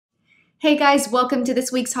Hey guys, welcome to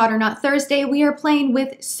this week's Hot or Not Thursday. We are playing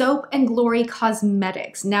with Soap and Glory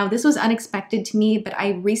Cosmetics. Now, this was unexpected to me, but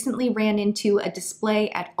I recently ran into a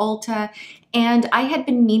display at Ulta and I had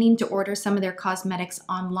been meaning to order some of their cosmetics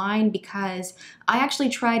online because I actually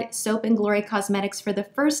tried Soap and Glory Cosmetics for the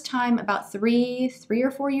first time about three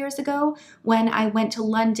or 4 years ago when I went to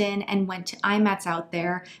London and went to IMATS out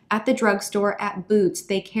there at the drugstore at Boots.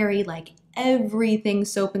 They carry like everything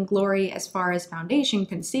Soap and Glory as far as foundation,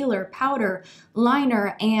 concealer, powder,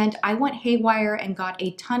 liner, and I went haywire and got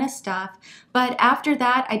a ton of stuff. But after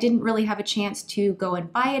that, I didn't really have a chance to go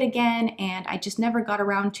and buy it again, and I just never got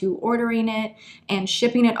around to ordering it and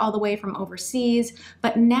shipping it all the way from overseas.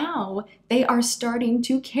 But now they are starting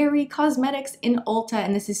to carry cosmetics in Ulta,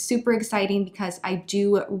 and this is super exciting because I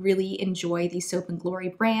do really enjoy the Soap and Glory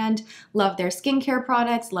brand, love their skincare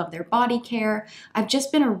products, love their body care. I've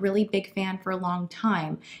just been a really big fan for a long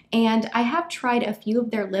time, and I have tried a few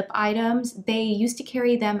of their lip items. They used to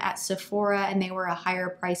carry them at Sephora and they were a higher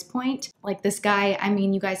price point. Like this guy, I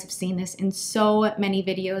mean, you guys have seen this in so many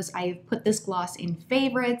videos. I've put this gloss in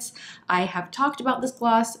favorites. I have talked about this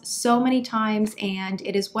gloss so many times, and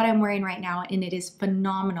it is what I'm wearing right now, and it is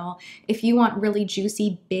phenomenal. If you want really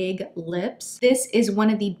juicy, big lips, this is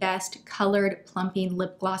one of the best colored plumping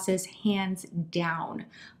lip glosses, hands down.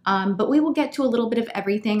 But we will get to a little bit of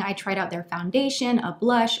everything. I tried out their foundation, a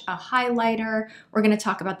blush, a highlighter. We're going to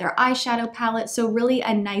talk about their eyeshadow palette. So really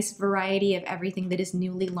a nice variety of everything that is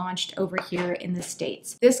newly launched over here in the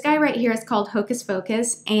States. This guy right here is called Hocus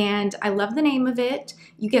Focus, and I love the name of it.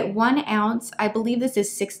 You get 1 ounce. I believe this is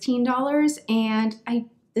 $16, and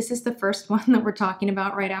this is the first one that we're talking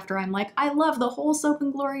about right after I'm like, I love the whole Soap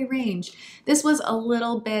and Glory range. This was a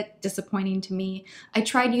little bit disappointing to me. I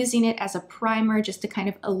tried using it as a primer just to kind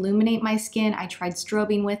of illuminate my skin. I tried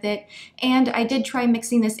strobing with it, and I did try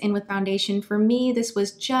mixing this in with foundation. For me, this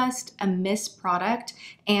was just a miss product,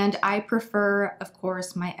 and I prefer, of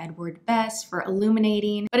course, my Edward Best for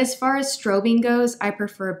illuminating. But as far as strobing goes, I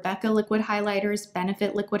prefer Becca liquid highlighters,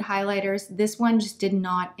 Benefit liquid highlighters. This one just did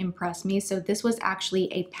not impress me, so this was actually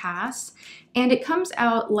a pass, and it comes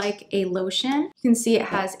out like a lotion. You can see it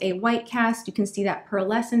has a white cast. You can see that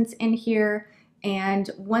pearlescence in here, and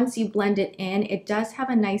once you blend it in, it does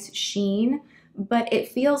have a nice sheen, but it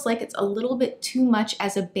feels like it's a little bit too much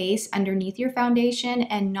as a base underneath your foundation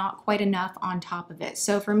and not quite enough on top of it.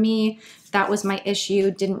 So for me, that was my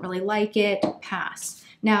issue. Didn't really like it. Pass.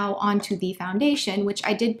 Now onto the foundation, which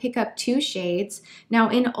I did pick up 2 shades. Now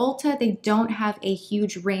in Ulta, they don't have a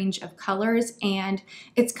huge range of colors, and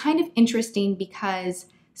it's kind of interesting because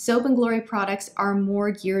Soap and Glory products are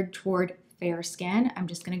more geared toward fair skin. I'm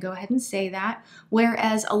just going to go ahead and say that.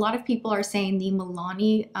 Whereas a lot of people are saying the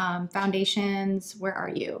Milani foundations, where are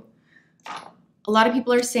you? A lot of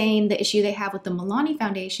people are saying the issue they have with the Milani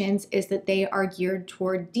foundations is that they are geared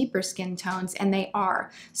toward deeper skin tones, and they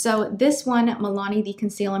are. So this one, Milani the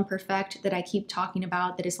Conceal and Perfect, that I keep talking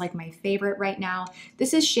about, that is like my favorite right now,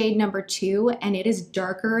 this is shade number 2, and it is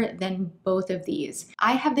darker than both of these.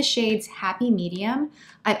 I have the shades Happy Medium.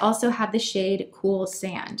 I also have the shade Cool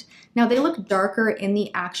Sand. Now they look darker in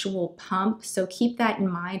the actual pump, so keep that in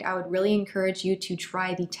mind. I would really encourage you to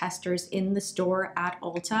try the testers in the store at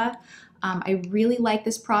Ulta. I really like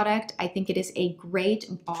this product. I think it is a great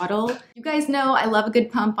bottle. You guys know I love a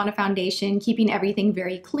good pump on a foundation, keeping everything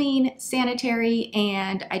very clean, sanitary,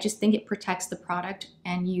 and I just think it protects the product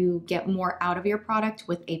and you get more out of your product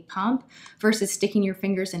with a pump versus sticking your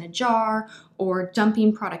fingers in a jar or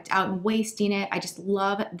dumping product out and wasting it. I just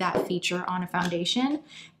love that feature on a foundation.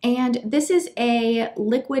 And this is a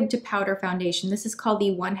liquid to powder foundation. This is called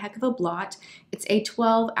the One Heck of a Blot. It's a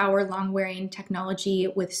 12-hour long wearing technology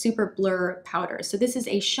with super blur powder. So this is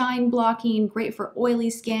a shine blocking, great for oily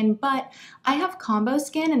skin, but I have combo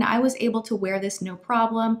skin and I was able to wear this no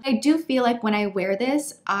problem. I do feel like when I wear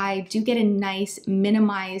this, I do get a nice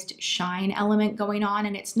minimized shine element going on,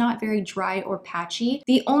 and it's not very dry or patchy.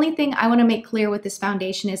 The only thing I want to make clear with this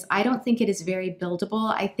foundation is I don't think it is very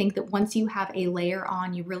buildable. I think that once you have a layer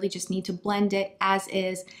on, you really just need to blend it as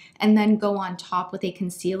is and then go on top with a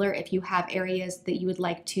concealer if you have areas that you would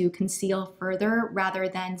like to conceal further, rather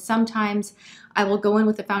than sometimes I will go in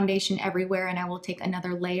with the foundation everywhere and I will take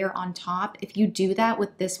another layer on top. If you do that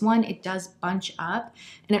with this one, it does bunch up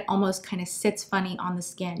and it almost kind of sits funny on the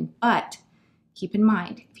skin. But keep in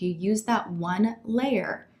mind, if you use that one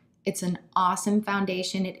layer, it's an awesome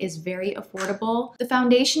foundation. It is very affordable. The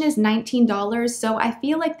foundation is $19, so I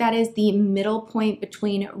feel like that is the middle point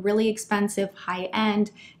between really expensive,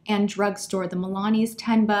 high-end, and drugstore. The Milani is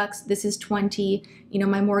 10 bucks. This is 20. You know,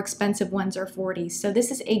 my more expensive ones are 40. So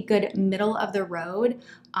this is a good middle of the road.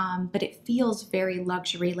 but it feels very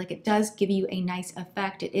luxury. Like, it does give you a nice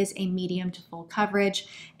effect. It is a medium to full coverage.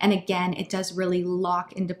 And again, it does really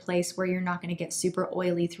lock into place where you're not gonna get super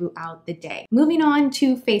oily throughout the day. Moving on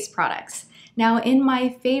to face products. Now, in my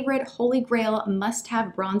favorite Holy Grail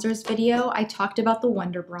must-have bronzers video, I talked about the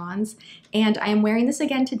Wonderbronze, and I am wearing this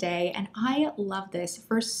again today, and I love this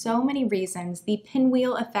for so many reasons. The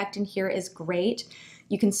pinwheel effect in here is great.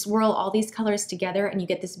 You can swirl all these colors together and you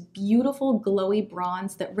get this beautiful glowy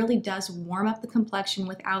bronze that really does warm up the complexion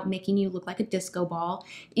without making you look like a disco ball.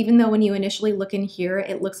 Even though when you initially look in here,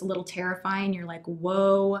 it looks a little terrifying. You're like,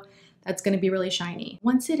 whoa, that's gonna be really shiny.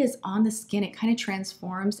 Once it is on the skin, it kind of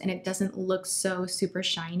transforms and it doesn't look so super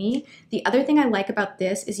shiny. The other thing I like about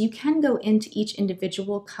this is you can go into each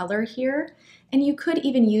individual color here, and you could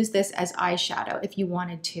even use this as eyeshadow if you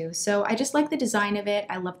wanted to. So I just like the design of it.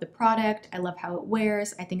 I love the product. I love how it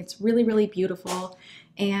wears. I think it's really, really beautiful.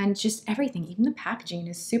 And just everything, even the packaging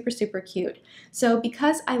is super, super cute. So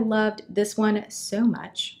because I loved this one so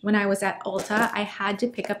much, when I was at Ulta, I had to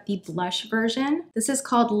pick up the blush version. This is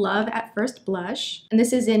called Love at First Blush, and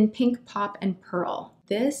this is in Pink, Pop, and Pearl.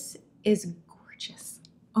 This is gorgeous.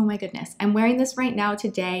 Oh my goodness. I'm wearing this right now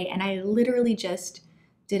today, and I literally just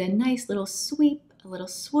did a nice little sweep, a little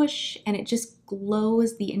swoosh, and it just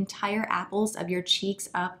glows the entire apples of your cheeks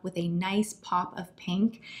up with a nice pop of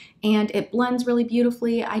pink, and it blends really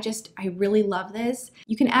beautifully. I really love this.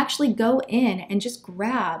 You can actually go in and just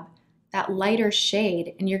grab that lighter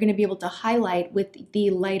shade, and you're gonna be able to highlight with the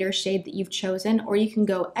lighter shade that you've chosen, or you can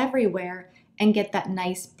go everywhere and get that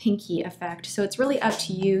nice pinky effect. So it's really up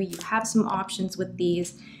to you. You have some options with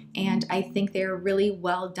these, and I think they're really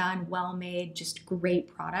well done, well made, just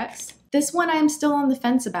great products. This one I'm still on the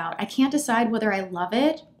fence about. I can't decide whether I love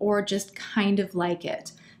it or just kind of like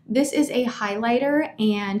it. This is a highlighter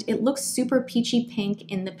and it looks super peachy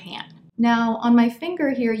pink in the pan. Now on my finger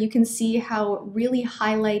here, you can see how really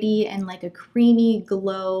highlighty and like a creamy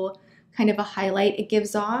glow kind of a highlight it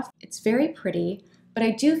gives off. It's very pretty. But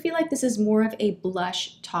I do feel like this is more of a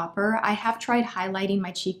blush topper. I have tried highlighting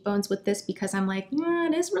my cheekbones with this because I'm like,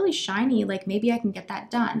 it is really shiny, like maybe I can get that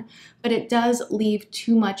done. But it does leave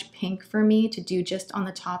too much pink for me to do just on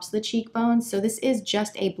the tops of the cheekbones. So this is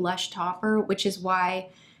just a blush topper, which is why,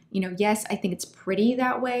 yes, I think it's pretty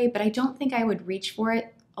that way, but I don't think I would reach for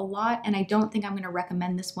it a lot, and I don't think I'm going to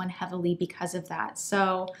recommend this one heavily because of that.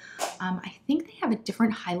 So I think they have a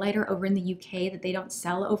different highlighter over in the UK that they don't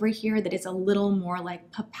sell over here that is a little more like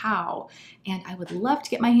papow, and I would love to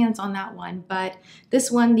get my hands on that one, but this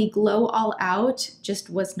one, the Glow All Out, just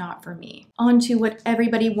was not for me. On to what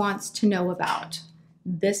everybody wants to know about.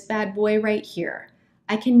 This bad boy right here.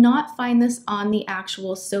 I cannot find this on the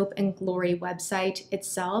actual Soap and Glory website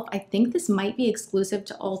itself. I think this might be exclusive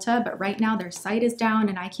to Ulta, but right now their site is down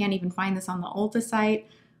and I can't even find this on the Ulta site,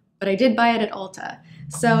 but I did buy it at Ulta.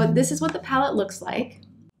 So this is what the palette looks like.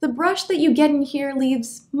 The brush that you get in here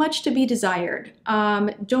leaves much to be desired.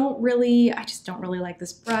 I just don't really like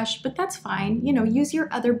this brush, but that's fine. Use your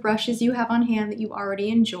other brushes you have on hand that you already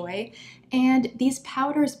enjoy. And these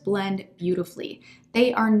powders blend beautifully.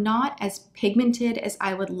 They are not as pigmented as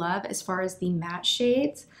I would love as far as the matte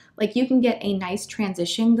shades. Like, you can get a nice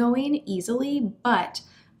transition going easily, but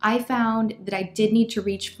I found that I did need to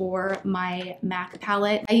reach for my MAC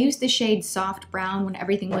palette. I used the shade Soft Brown when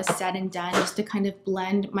everything was said and done, just to kind of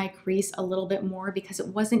blend my crease a little bit more because it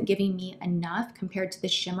wasn't giving me enough compared to the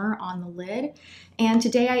shimmer on the lid. And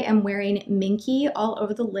today I am wearing Minky all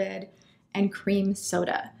over the lid and Cream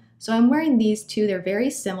Soda. So I'm wearing these two. They're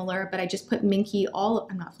very similar, but I just put Minky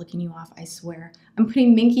I'm not flicking you off, I swear. I'm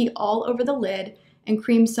putting Minky all over the lid and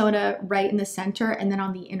Cream Soda right in the center and then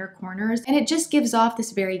on the inner corners. And it just gives off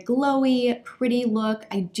this very glowy, pretty look.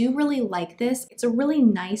 I do really like this. It's a really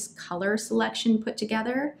nice color selection put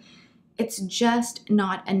together. It's just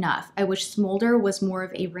not enough. I wish Smoulder was more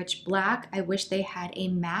of a rich black. I wish they had a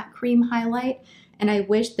matte cream highlight. And I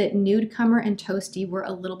wish that Nudecomer and Toasty were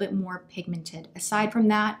a little bit more pigmented. Aside from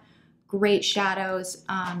that, great shadows.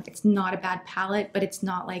 It's not a bad palette, but it's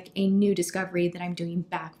not like a new discovery that I'm doing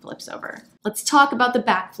backflips over. Let's talk about the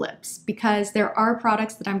backflips, because there are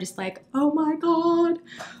products that I'm just like, oh my God,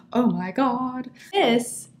 oh my God.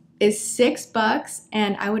 This is $6,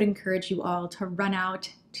 and I would encourage you all to run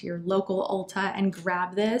out to your local Ulta and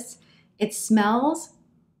grab this. It smells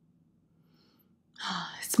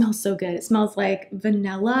so good. It smells like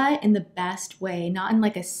vanilla in the best way, not in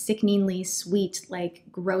like a sickeningly sweet, like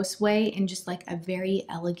gross way, in just like a very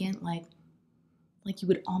elegant, like you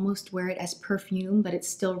would almost wear it as perfume, but it's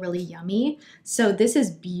still really yummy. So this is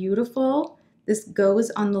beautiful. This goes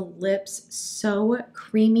on the lips so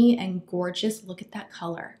creamy and gorgeous. Look at that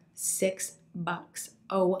color. $6.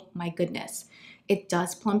 oh my goodness. It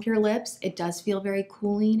does plump your lips. It does feel very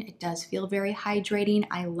cooling. It does feel very hydrating.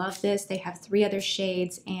 I love this. They have 3 other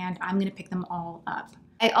shades and I'm gonna pick them all up.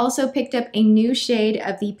 I also picked up a new shade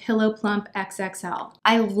of the Pillow Plump XXL.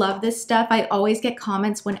 I love this stuff. I always get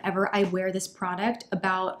comments whenever I wear this product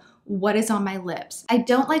about what is on my lips. I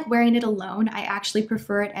don't like wearing it alone. I actually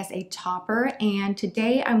prefer it as a topper, and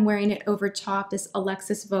today I'm wearing it over top this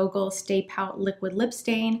Alexis Vogel Stay Pout Liquid Lip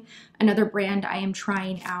Stain, another brand I am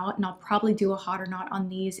trying out, and I'll probably do a hot or not on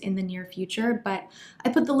these in the near future, but I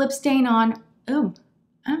put the lip stain on. Have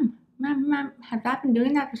I been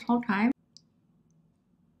doing that this whole time?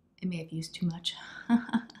 I may have used too much.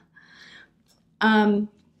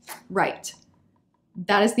 Right.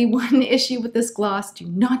 That is the one issue with this gloss. Do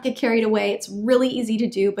not get carried away. It's really easy to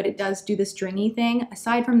do, but it does do the stringy thing.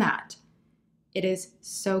 Aside from that, it is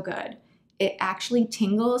so good. It actually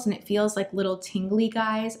tingles and it feels like little tingly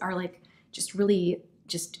guys are like just really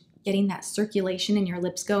just getting that circulation in your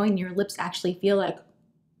lips going. Your lips actually feel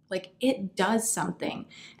like it does something.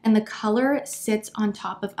 And the color sits on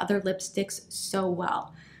top of other lipsticks so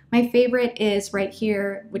well. My favorite is right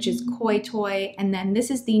here, which is Koi Toy, and then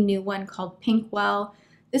this is the new one called Pinkwell.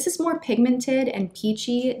 This is more pigmented and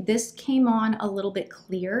peachy. This came on a little bit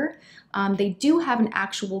clear. They do have an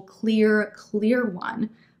actual clear one,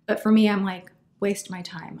 but for me, I'm like, waste my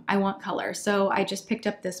time. I want color. So I just picked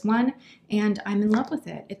up this one and I'm in love with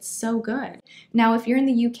it. It's so good. Now, if you're in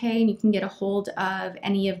the UK and you can get a hold of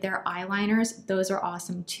any of their eyeliners, those are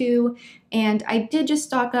awesome too. And I did just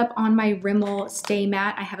stock up on my Rimmel Stay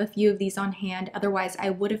Matte. I have a few of these on hand. Otherwise, I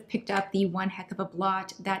would have picked up the One Heck of a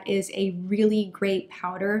Blot. That is a really great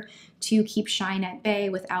powder to keep shine at bay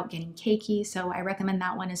without getting cakey. So I recommend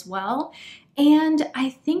that one as well. And I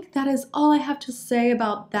think that is all I have to say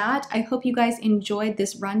about that. I hope you guys enjoyed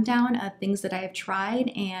this rundown of things that I have tried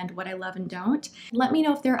and what I love and don't. Let me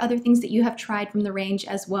know if there are other things that you have tried from the range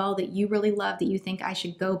as well that you really love that you think I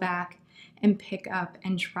should go back and pick up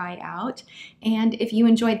and try out. And if you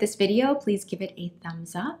enjoyed this video, please give it a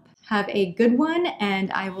thumbs up. Have a good one,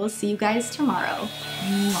 and I will see you guys tomorrow.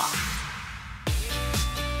 Mwah.